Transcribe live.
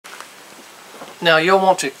Now you'll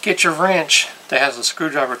want to get your wrench that has a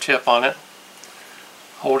screwdriver tip on it,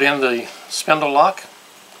 hold in the spindle lock,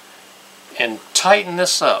 and tighten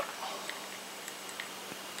this up.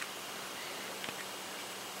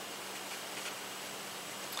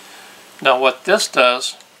 Now what this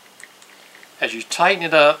does, as you tighten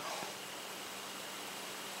it up,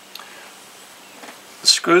 the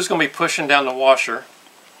screw's going to be pushing down the washer,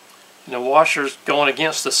 and the washer's going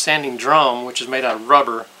against the sanding drum, which is made out of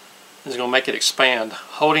rubber, is going to make it expand,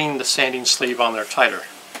 holding the sanding sleeve on there tighter.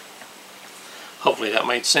 Hopefully that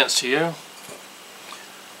made sense to you.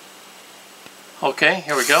 Okay,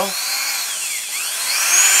 here we go.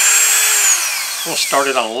 We'll start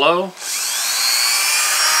it on low.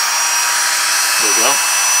 There we go.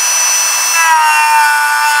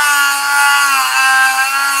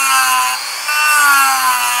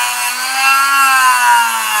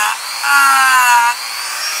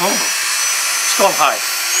 It's going high.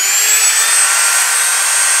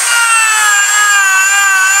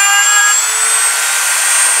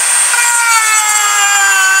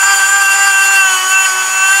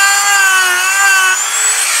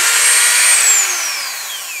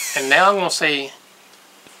 And now I'm going to see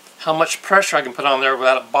how much pressure I can put on there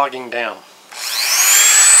without it bogging down.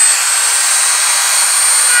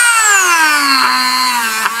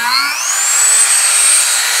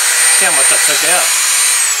 See how much I took out.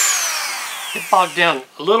 It bogged down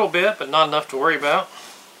a little bit, but not enough to worry about.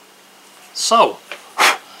 So,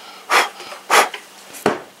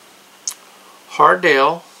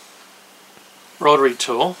 Hardell Rotary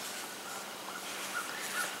tool,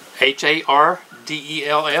 Hardell.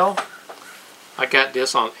 I got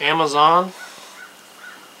this on Amazon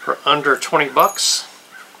for under 20 bucks.